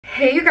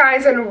Hey you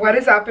guys, and what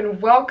is up,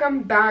 and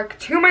welcome back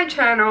to my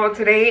channel.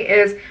 Today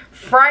is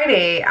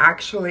Friday.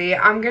 Actually,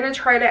 I'm gonna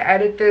try to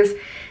edit this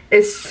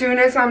as soon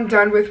as I'm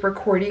done with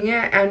recording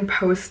it and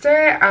post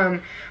it.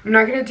 I'm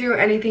not gonna do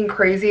anything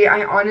crazy.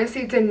 I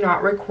honestly did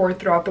not record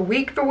throughout the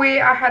week the way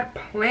I had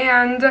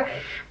planned,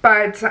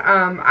 but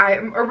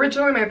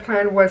originally my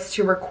plan was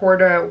to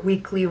record a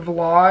weekly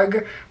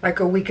vlog,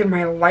 like a week in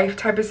my life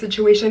type of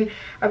situation.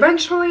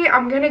 Eventually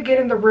I'm gonna get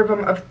in the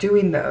rhythm of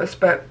doing those,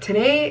 but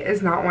today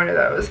is not one of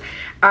those.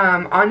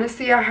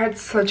 Honestly, I had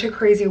such a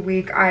crazy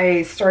week.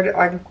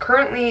 I'm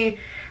currently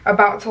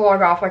about to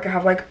log off. Like, I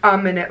have like a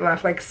minute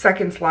left, like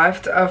seconds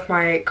left of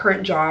my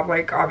current job,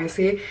 like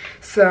obviously.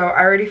 So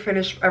I already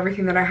finished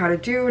everything that I had to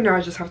do. Now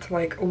I just have to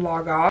like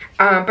log off.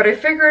 But I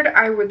figured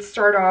I would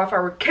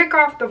kick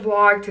off the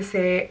vlog to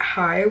say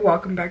hi,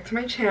 welcome back to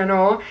my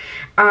channel.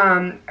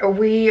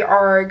 We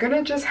are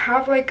gonna just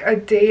have like a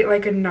day,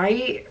 like a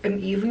night, an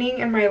evening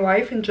in my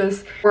life, and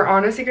we're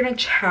honestly gonna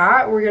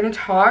chat, we're gonna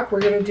talk,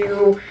 we're gonna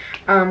do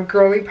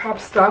girly pop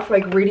stuff,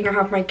 like reading. I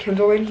have my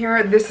Kindle in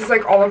here. This is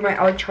like all of my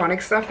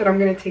electronic stuff that I'm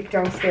gonna take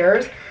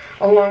downstairs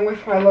along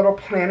with my little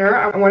planner.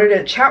 I wanted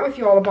to chat with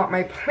you all about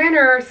my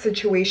planner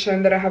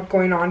situation that I have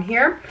going on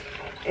here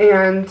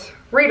and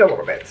read a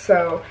little bit.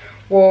 So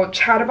we'll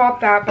chat about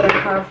that, but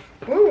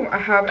I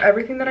have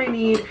everything that I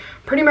need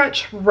pretty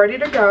much ready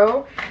to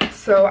go,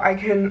 so I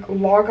can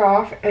log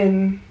off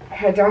and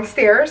head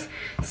downstairs.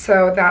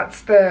 So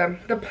that's the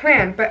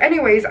plan. But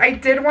anyways, I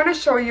did want to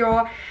show you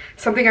all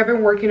something I've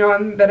been working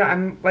on that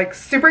I'm like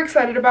super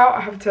excited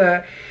about.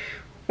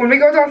 When we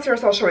go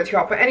downstairs, I'll show it to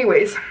y'all. But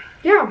anyways,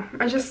 yeah,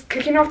 I'm just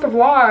kicking off the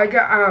vlog.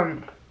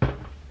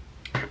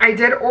 I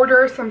did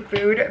order some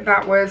food.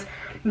 That was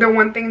the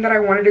one thing that I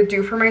wanted to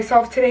do for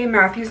myself today.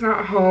 Matthew's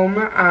not home.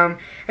 I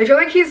feel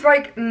like he's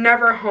like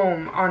never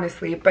home,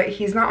 honestly, but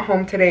he's not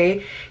home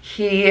today.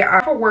 He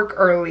had to work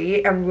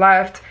early and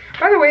left.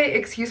 By the way,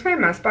 excuse my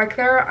mess back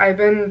there. I've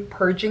been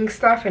purging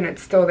stuff and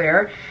it's still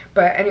there.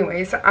 But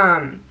anyways,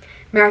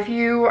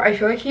 Matthew, I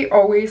feel like he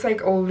always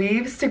like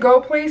leaves to go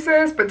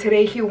places, but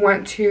today he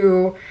went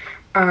to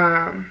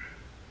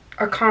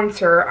a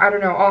concert. I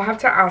don't know, I'll have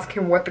to ask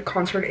him what the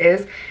concert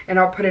is, and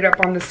I'll put it up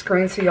on the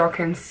screen so y'all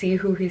can see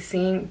who he's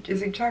seeing.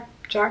 Is it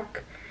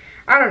Jack?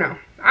 I don't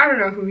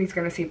know who he's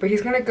gonna see, but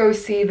he's gonna go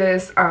see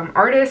this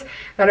artist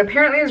that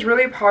apparently is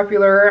really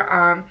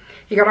popular.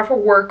 He got off of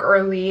work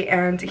early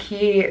and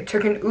he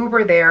took an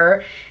Uber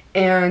there,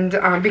 and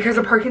because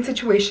the parking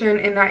situation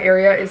in that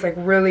area is like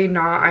really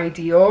not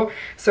ideal,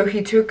 so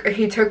he took an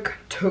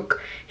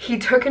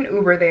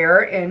Uber there,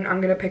 and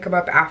I'm gonna pick him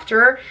up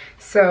after.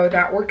 So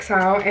that works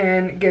out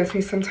and gives me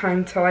some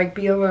time to like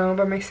be alone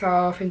by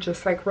myself and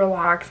just like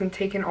relax and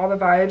take in all the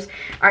vibes.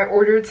 I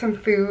ordered some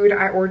food.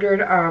 I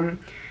ordered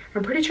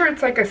I'm pretty sure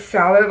it's like a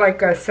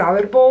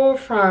salad bowl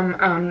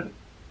from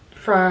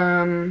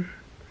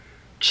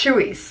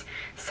Chewy's.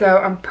 So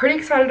I'm pretty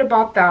excited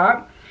about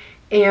that.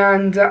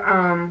 And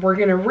we're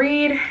gonna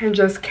read and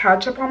just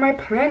catch up on my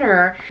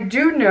planner. I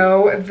do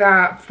know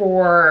that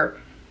for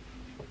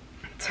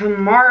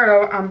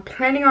tomorrow, I'm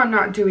planning on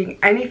not doing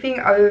anything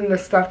other than the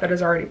stuff that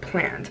is already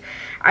planned.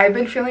 I've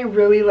been feeling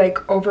really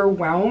like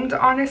overwhelmed,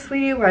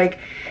 honestly. Like,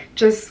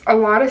 just a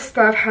lot of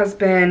stuff has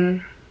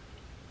been,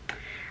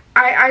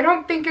 I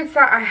don't think it's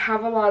that I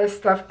have a lot of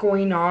stuff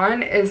going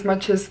on as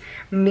much as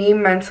me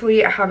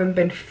mentally, I haven't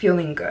been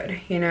feeling good,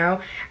 you know?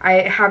 I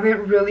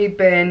haven't really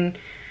been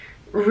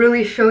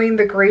feeling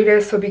the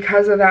greatest, so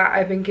because of that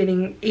I've been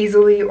getting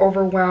easily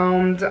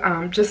overwhelmed,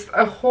 just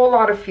a whole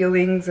lot of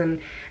feelings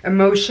and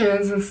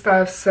emotions and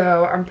stuff.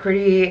 So I'm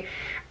pretty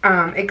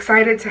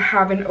excited to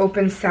have an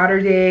open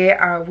Saturday.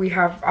 We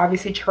have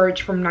obviously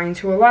church from 9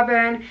 to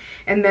 11,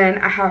 and then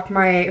I have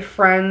my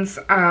friends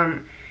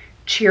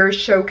cheer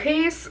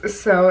showcase,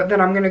 so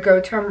then I'm gonna go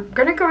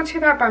to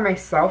that by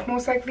myself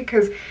most likely,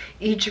 because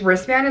each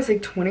wristband is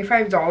like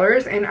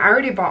 $25, and I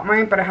already bought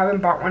mine, but I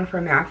haven't bought one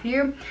for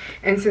Matthew.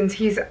 And since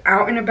he's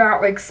out and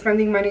about like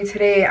spending money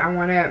today, I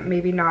want to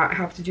maybe not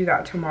have to do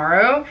that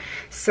tomorrow,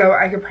 so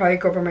I could probably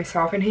go by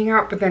myself and hang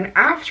out. But then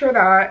after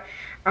that,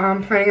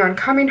 I'm planning on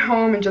coming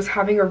home and just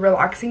having a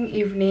relaxing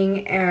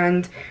evening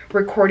and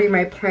recording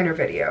my planner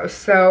video.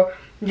 So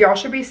y'all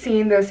should be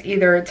seeing this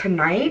either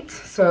tonight,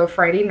 so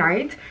Friday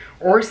night,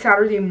 or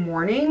Saturday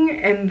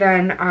morning. And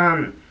then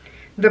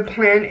the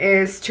plan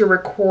is to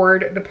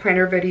record the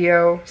planner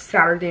video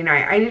Saturday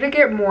night. I need to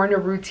get more in a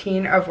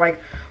routine of like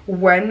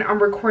when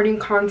I'm recording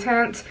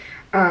content.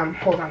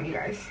 Hold on, you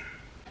guys.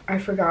 I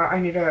forgot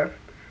I need to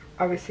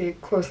obviously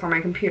close down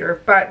my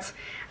computer, but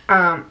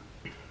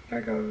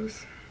there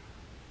goes.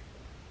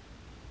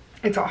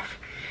 It's off.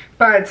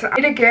 But I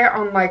need to get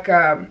on like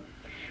a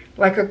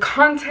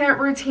content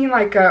routine,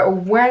 like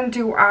when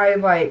do I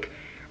like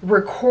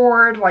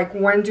record, like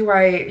when do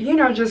I, you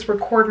know, just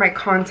record my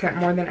content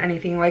more than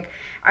anything. Like,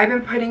 I've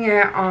been putting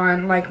it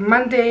on like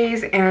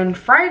Mondays and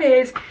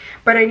Fridays,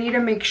 but I need to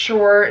make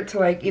sure to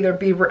like either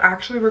be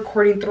actually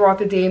recording throughout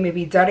the day,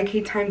 maybe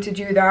dedicate time to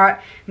do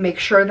that, make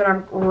sure that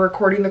I'm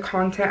recording the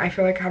content. I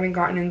feel like I haven't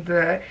gotten in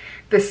the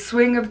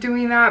swing of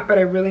doing that, but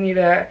I really need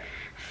to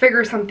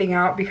figure something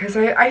out because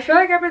I feel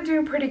like I've been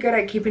doing pretty good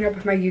at keeping up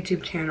with my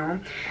YouTube channel.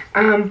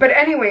 But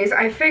anyways,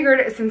 I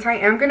figured since I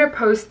am going to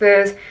post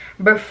this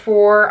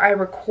before I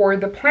record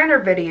the planner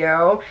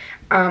video,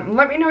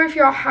 let me know if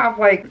y'all have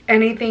like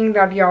anything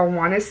that y'all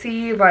want to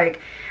see.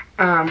 Like,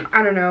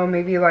 I don't know,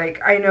 maybe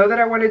like, I know that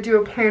I want to do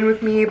a plan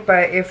with me,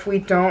 but if we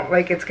don't,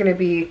 like, it's going to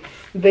be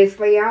this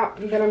layout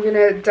that I'm going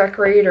to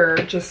decorate, or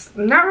just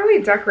not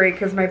really decorate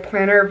because my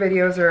planner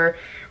videos are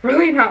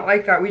really not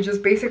like that. We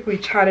just basically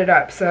chat it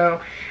up.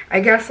 So I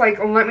guess like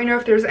let me know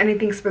if there's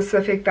anything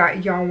specific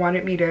that y'all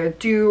wanted me to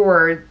do,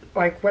 or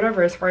like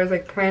whatever, as far as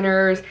like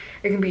planners.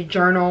 It can be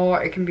journal,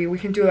 it can be, we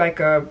can do like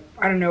a,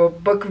 I don't know,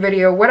 book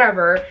video,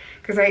 whatever,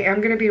 because I am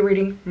going to be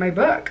reading my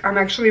book. I'm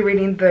actually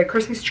reading The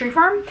Christmas Tree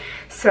Farm,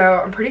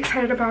 so I'm pretty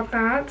excited about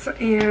that.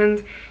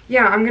 And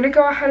yeah, I'm going to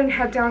go ahead and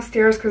head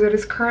downstairs because it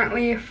is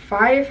currently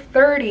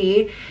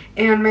 5:30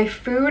 and my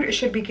food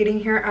should be getting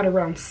here at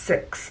around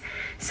 6.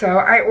 So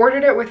I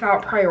ordered it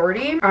without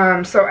priority,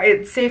 so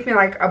it saved me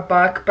like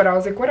 $1, but I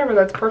was like, whatever,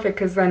 that's perfect,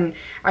 because then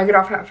I get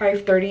off at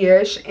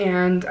 5:30ish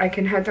and I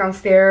can head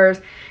downstairs,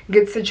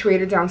 get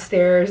situated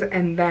downstairs,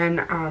 and then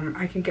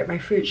I can get my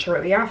food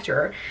shortly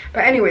after.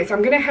 But anyways,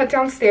 I'm gonna head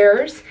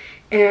downstairs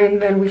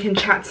and then we can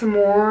chat some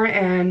more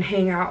and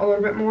hang out a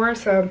little bit more.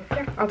 So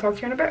yeah, I'll talk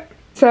to you in a bit.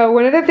 So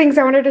one of the things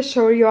I wanted to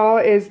show y'all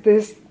is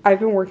this. I've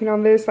been working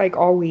on this like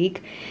all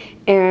week,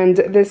 and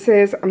this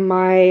is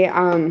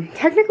my,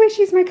 technically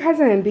she's my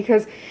cousin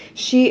because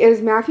she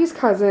is Matthew's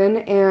cousin,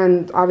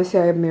 and obviously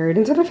I am married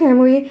into the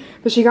family,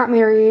 but she got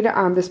married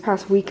this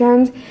past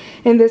weekend,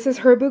 and this is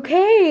her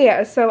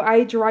bouquet. So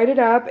I dried it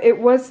up. It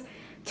was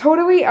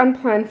totally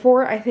unplanned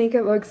for. I think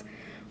it looks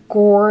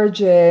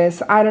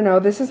gorgeous. I don't know,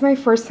 this is my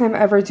first time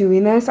ever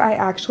doing this. I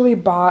actually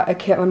bought a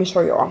kit. Let me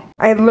show you all.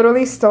 I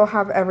literally still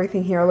have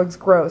everything here. It looks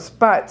gross,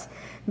 but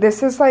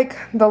this is like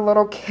the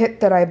little kit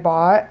that I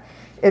bought.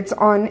 It's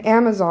on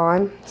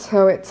Amazon,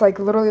 so it's like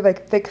literally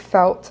like thick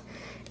felt,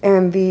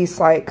 and these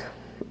like,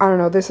 I don't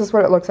know, this is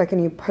what it looks like,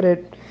 and you put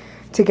it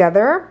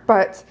together.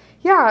 But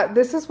yeah,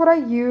 this is what I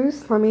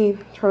use. Let me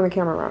turn the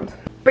camera around.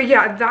 But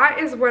yeah, that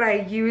is what I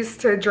used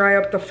to dry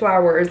up the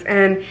flowers,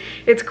 and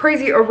it's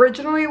crazy.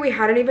 Originally, we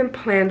hadn't even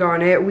planned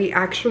on it. We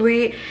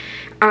actually,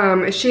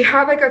 she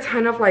had like a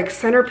ton of like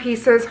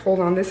centerpieces.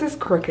 Hold on, this is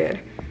crooked.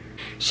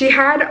 She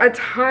had a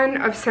ton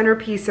of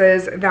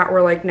centerpieces that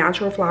were like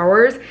natural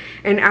flowers,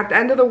 and at the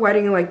end of the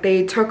wedding, like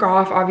they took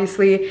off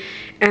obviously,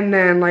 and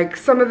then like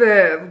some of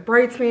the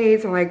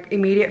bridesmaids and like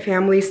immediate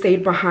family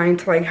stayed behind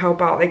to like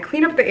help out, like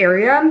clean up the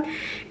area.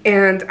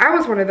 And I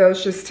was one of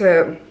those, just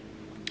to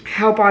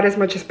help out as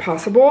much as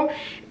possible.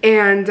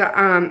 And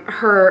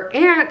her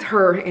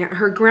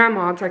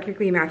grandma,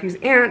 technically Matthew's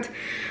aunt,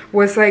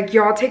 was like,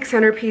 y'all take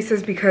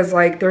centerpieces because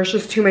like there's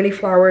just too many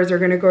flowers, they're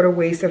gonna go to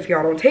waste if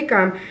y'all don't take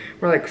them.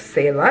 We're like,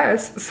 say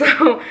less.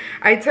 So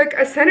I took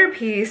a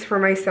centerpiece for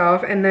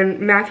myself, and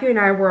then Matthew and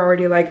I were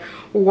already like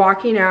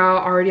walking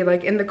out, already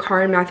like in the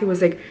car, and Matthew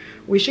was like,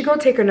 we should go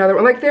take another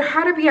one. Like there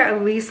had to be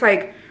at least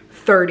like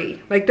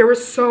 30, like there were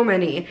so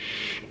many.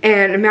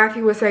 And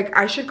Matthew was like,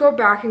 I should go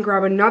back and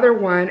grab another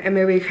one, and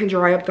maybe you can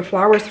dry up the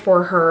flowers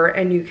for her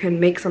and you can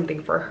make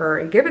something for her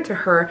and give it to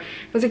her. I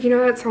was like, you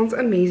know, that sounds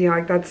amazing.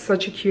 Like that's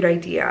such a cute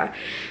idea.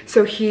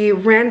 So he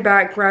ran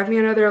back, grabbed me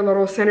another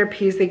little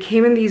centerpiece. They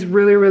came in these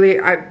really,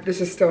 this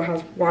is still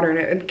has water in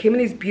it. It came in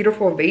these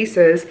beautiful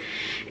vases.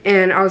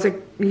 And I was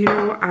like, you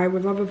know, I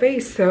would love a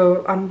vase,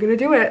 so I'm gonna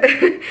do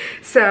it.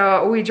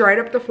 So we dried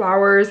up the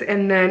flowers,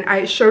 and then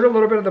I showed a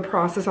little bit of the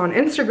process on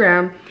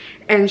Instagram,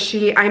 and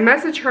I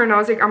messaged her and I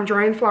was like, I'm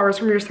drying flowers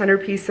from your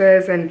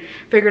centerpieces and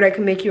figured I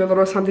could make you a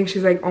little something.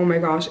 She's like, oh my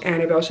gosh,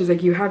 Annabelle. She's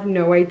like, you have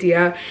no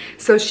idea.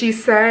 So she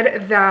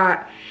said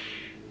that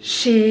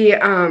she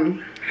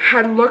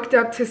had looked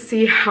up to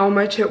see how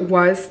much it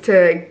was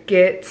to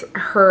get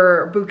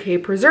her bouquet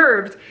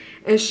preserved,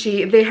 and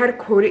they had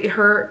quoted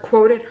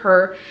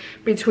her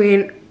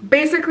between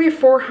basically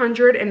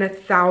 $400 and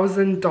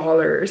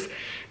 $1,000.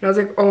 And I was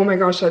like, oh my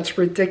gosh, that's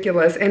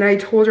ridiculous. And I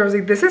told her, I was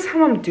like, this is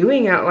how I'm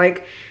doing it.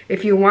 Like,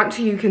 if you want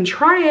to, you can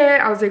try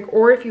it. I was like,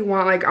 or if you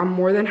want, like, I'm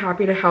more than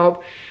happy to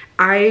help.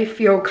 I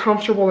feel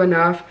comfortable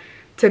enough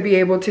to be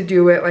able to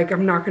do it. Like,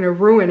 I'm not gonna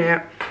ruin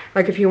it.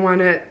 Like, if you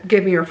wanna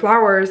give me your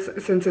flowers,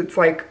 since it's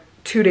like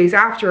 2 days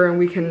after and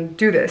we can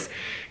do this.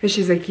 And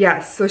she's like,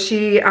 yes. So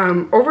she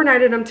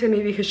overnighted them to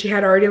me because she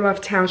had already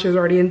left town. She was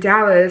already in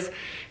Dallas.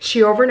 She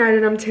overnighted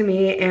them to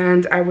me,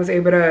 and I was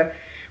able to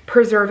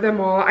preserve them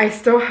all. I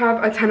still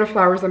have a ton of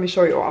flowers. Let me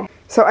show you all.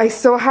 So I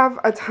still have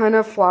a ton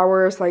of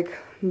flowers like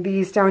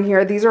these down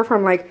here. These are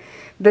from like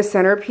the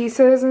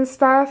centerpieces and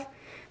stuff.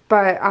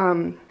 But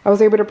I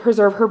was able to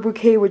preserve her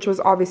bouquet, which was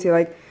obviously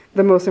like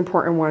the most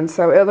important one.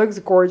 So it looks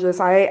gorgeous.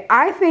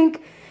 I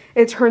think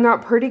it turned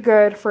out pretty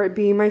good for it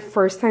being my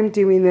first time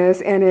doing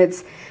this, and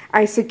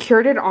I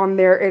secured it on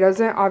there. It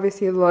doesn't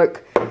obviously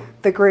look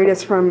the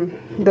greatest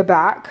from the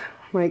back.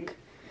 Like,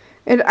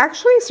 it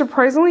actually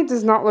surprisingly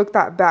does not look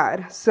that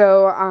bad.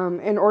 So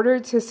in order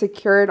to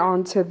secure it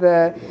onto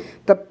the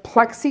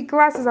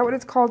plexiglass, is that what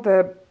it's called?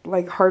 The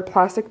like hard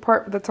plastic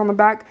part that's on the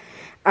back.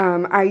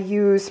 I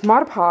use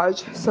Mod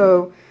Podge,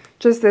 so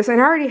just this, and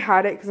I already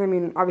had it because I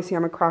mean obviously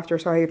I'm a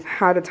crafter, so I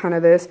had a ton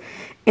of this,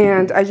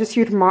 and I just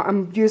used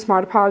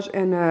Mod Podge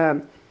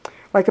and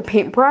like a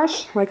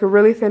paintbrush, like a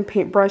really thin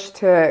paintbrush,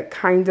 to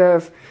kind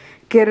of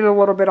get it a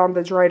little bit on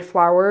the dried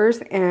flowers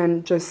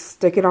and just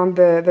stick it on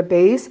the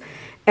base.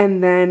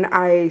 And then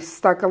I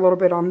stuck a little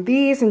bit on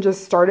these and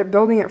just started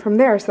building it from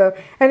there. So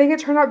I think it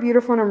turned out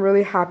beautiful, and I'm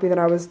really happy that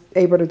I was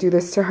able to do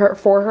this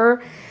for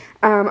her.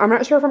 I'm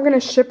not sure if I'm going to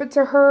ship it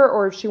to her,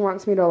 or if she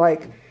wants me to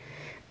like,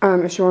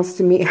 if she wants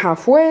to meet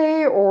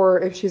halfway, or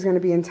if she's going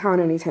to be in town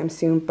anytime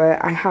soon.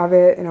 But I have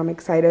it and I'm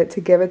excited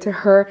to give it to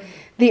her.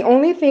 The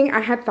only thing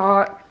I had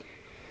thought,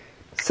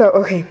 so,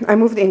 okay, I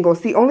moved angles.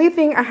 The only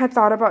thing I had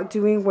thought about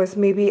doing was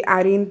maybe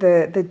adding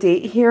the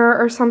date here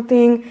or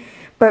something.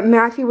 But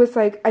Matthew was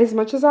like, as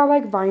much as I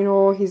like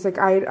vinyl, he's like,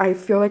 I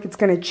feel like it's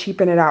going to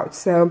cheapen it out.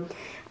 So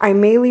I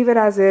may leave it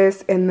as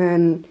is, and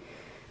then,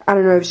 I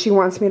don't know, if she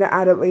wants me to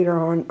add it later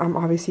on, I'm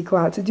obviously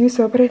glad to do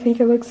so. But I think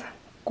it looks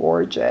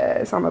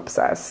gorgeous. I'm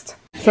obsessed.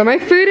 So my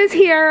food is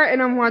here,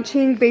 and I'm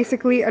watching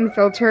basically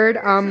Unfiltered.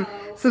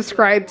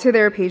 Subscribe to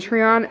their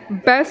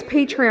Patreon. Best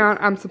Patreon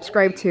I'm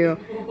subscribed to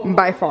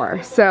by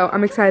far. So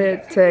I'm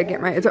excited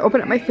to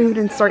open up my food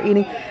and start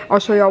eating. I'll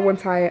show y'all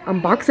once I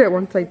unbox it,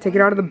 once I take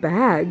it out of the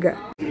bag.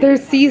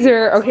 There's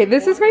Caesar. Okay,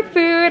 this is my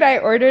food. I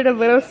ordered a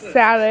little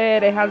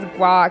salad. It has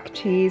guac,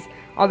 cheese,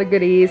 all the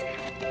goodies.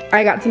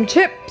 I got some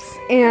chips,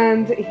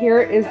 and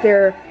here is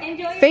their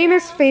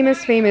famous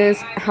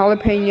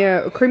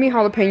jalapeno, creamy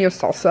jalapeno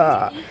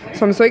salsa.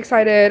 So I'm so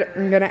excited.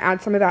 I'm gonna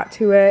add some of that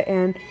to it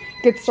and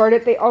get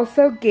started. They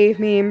also gave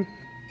me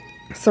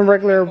some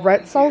regular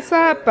red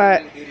salsa,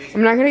 but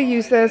I'm not gonna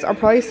use this. I'll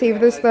probably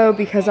save this though,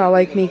 because I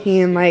like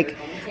making like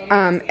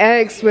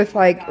eggs with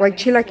like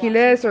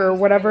chilaquiles or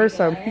whatever.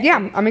 So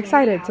yeah, I'm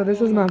excited. So this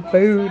is my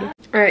food.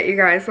 All right, you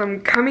guys, I'm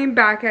coming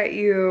back at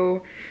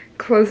you,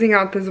 closing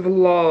out this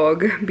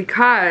vlog,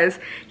 because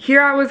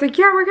here I was like,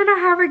 yeah, we're gonna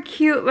have a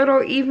cute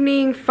little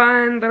evening,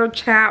 fun little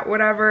chat,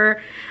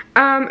 whatever.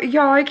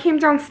 Y'all, I came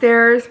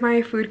downstairs,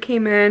 my food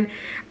came in,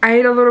 I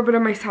ate a little bit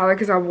of my salad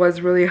because I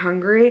was really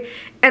hungry,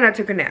 and I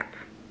took a nap.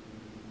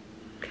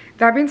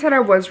 That being said, I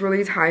was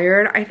really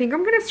tired. I think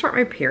I'm gonna start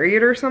my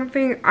period or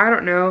something. I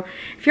don't know.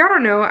 If y'all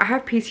don't know, I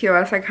have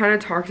PCOS. I kind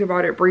of talked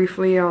about it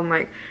briefly on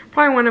like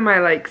probably one of my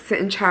like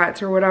sit-in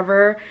chats or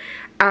whatever.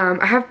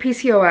 I have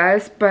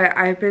PCOS, but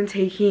I've been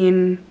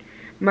taking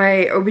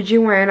my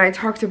OBGYN. I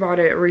talked about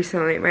it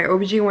recently. My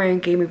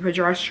OBGYN gave me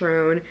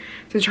progesterone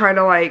to try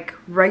to like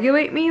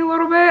regulate me a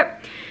little bit.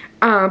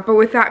 But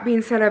with that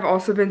being said, I've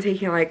also been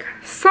taking like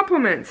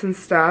supplements and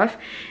stuff.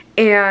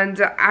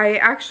 And I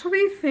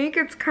actually think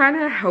it's kind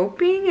of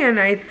helping, and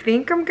I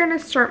think I'm gonna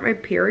start my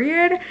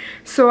period.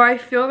 So I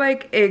feel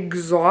like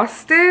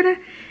exhausted,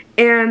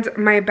 and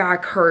my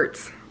back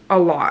hurts a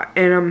lot,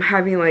 and I'm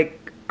having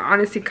like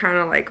honestly kind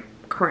of like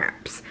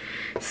cramps.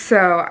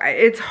 So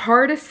it's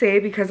hard to say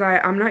because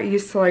I'm not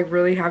used to like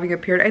really having a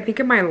period. I think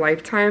in my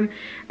lifetime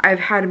I've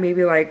had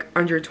maybe like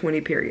under 20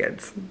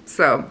 periods,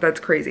 so that's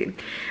crazy.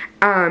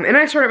 And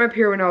I started my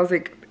period when I was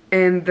like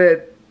in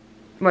the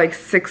like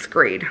 6th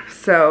grade,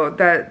 so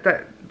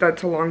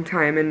that's a long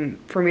time, and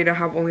for me to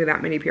have only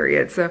that many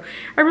periods. So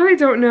I really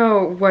don't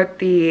know what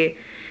the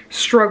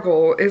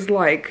struggle is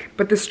like,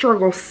 but the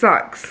struggle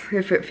sucks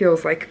if it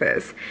feels like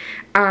this.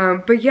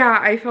 But yeah,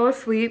 I fell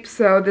asleep,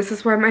 so this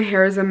is why my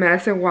hair is a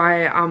mess and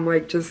why I'm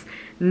like just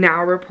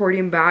now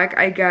reporting back.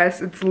 I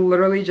guess it's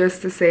literally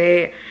just to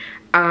say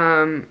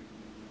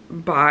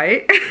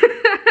bye.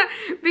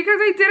 Because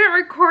I didn't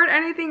record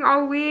anything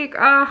all week.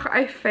 Ugh,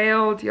 I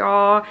failed,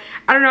 y'all.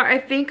 I don't know, I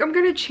think I'm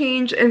gonna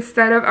change,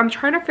 instead of, I'm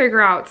trying to figure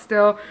out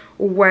still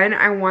when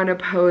I want to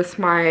post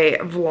my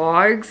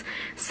vlogs.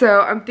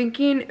 So I'm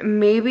thinking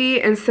maybe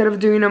instead of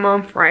doing them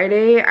on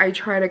Friday, I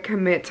try to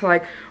commit to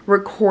like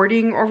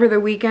recording over the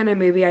weekend, and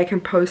maybe I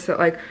can post it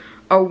like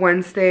a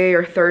Wednesday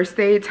or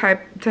Thursday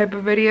type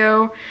of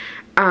video.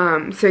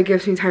 So it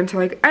gives me time to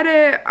like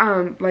edit,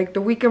 like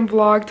the weekend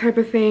vlog type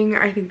of thing.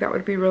 I think that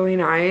would be really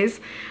nice.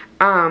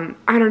 I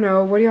don't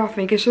know, what do y'all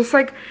think? It's just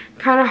like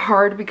kind of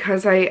hard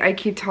because I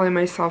keep telling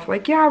myself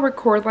like, yeah,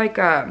 record like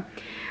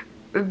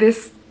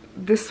this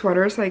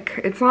sweater is like,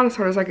 it's not a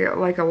sweater, it's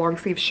like a long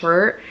sleeve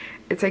shirt.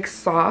 It's like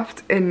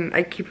soft, and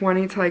I keep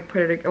wanting to like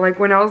put it, like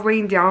when I was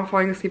laying down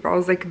falling asleep, I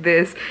was like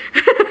this.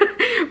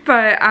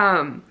 But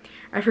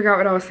I forgot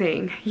what I was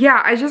saying.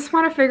 Yeah, I just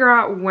want to figure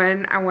out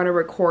when I want to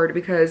record,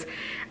 because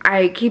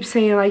I keep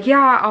saying like,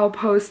 yeah, I'll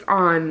post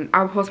my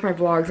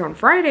vlogs on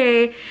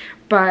Friday,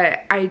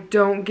 but I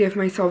don't give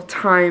myself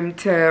time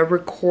to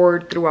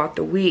record throughout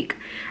the week.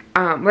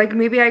 Like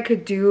maybe I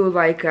could do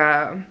like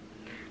a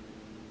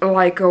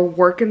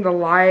work in the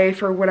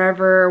life or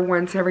whatever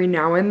once every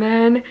now and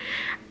then.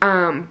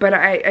 But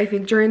I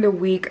think during the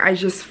week I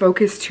just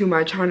focus too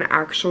much on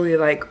actually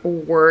like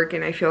work,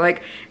 and I feel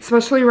like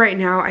especially right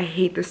now I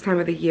hate this time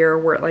of the year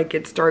where it like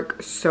gets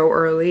dark so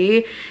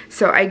early.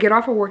 So I get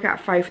off of work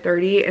at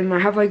 5:30 and I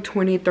have like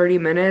 20-30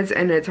 minutes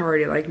and it's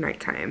already like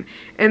nighttime,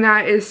 and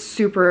that is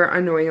super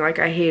annoying. Like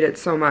I hate it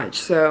so much.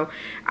 So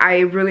I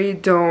really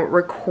don't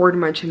record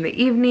much in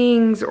the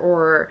evenings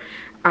or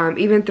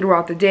even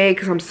throughout the day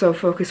because I'm so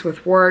focused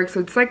with work. So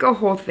it's like a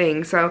whole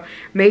thing. So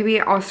maybe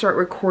I'll start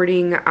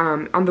recording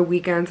on the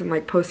weekends and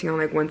like posting on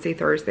like Wednesday,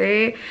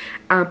 Thursday.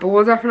 But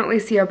we'll definitely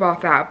see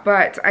about that.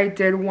 But I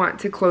did want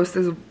to close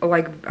this,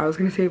 like I was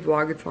gonna say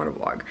vlog, it's not a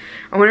vlog.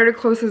 I wanted to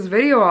close this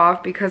video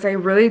off because I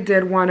really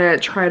did want to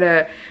try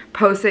to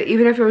post it,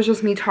 even if it was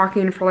just me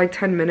talking for like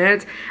 10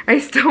 minutes. I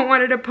still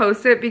wanted to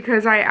post it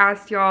because I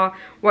asked y'all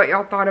what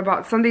y'all thought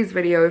about Sunday's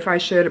video, if I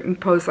should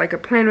post like a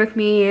plan with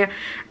me.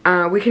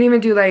 We can even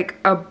do like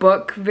a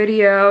book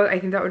video. I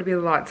think that would be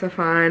lots of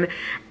fun.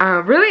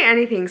 Really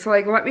anything. So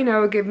like let me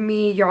know, give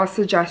me y'all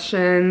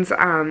suggestions.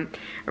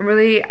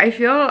 I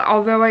feel,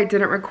 although I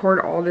didn't record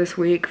all this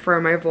week for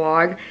my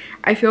vlog,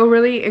 I feel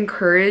really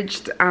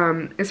encouraged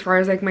as far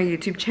as like my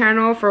YouTube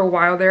channel. For a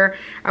while there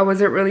I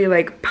wasn't really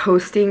like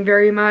posting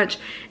very much,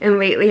 and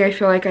lately I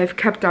feel like I've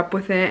kept up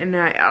with it, and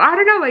I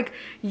don't know, like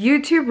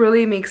YouTube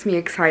really makes me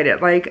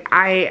excited. Like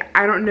I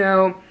don't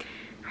know,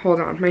 hold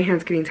on, my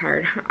hand's getting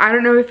tired. I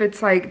don't know if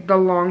it's like the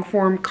long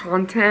form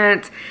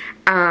content,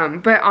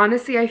 but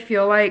honestly I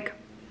feel like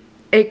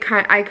I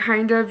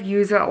kind of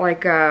use it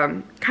like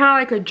a kind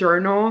of like a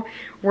journal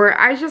where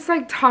I just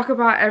like talk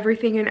about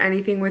everything and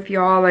anything with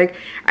y'all. Like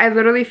I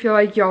literally feel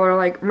like y'all are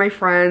like my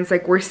friends.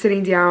 Like we're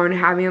sitting down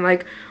having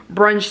like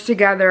brunch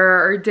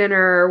together or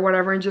dinner or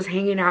whatever and just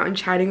hanging out and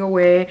chatting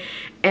away.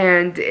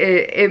 And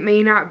it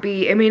may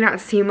not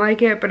seem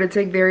like it, but it's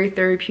like very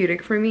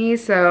therapeutic for me.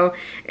 So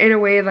in a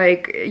way,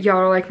 like y'all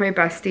are like my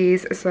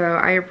besties. So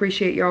I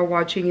appreciate y'all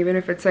watching, even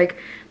if it's like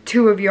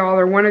 2 of y'all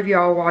or 1 of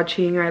y'all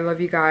watching. I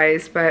love you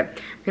guys. But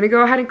I'm gonna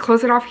go ahead and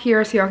close it off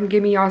here so y'all can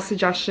give me y'all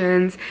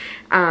suggestions.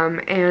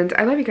 And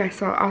I love you guys.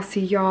 So I'll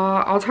see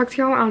y'all. I'll talk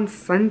to y'all on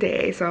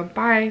Sunday. So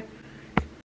bye.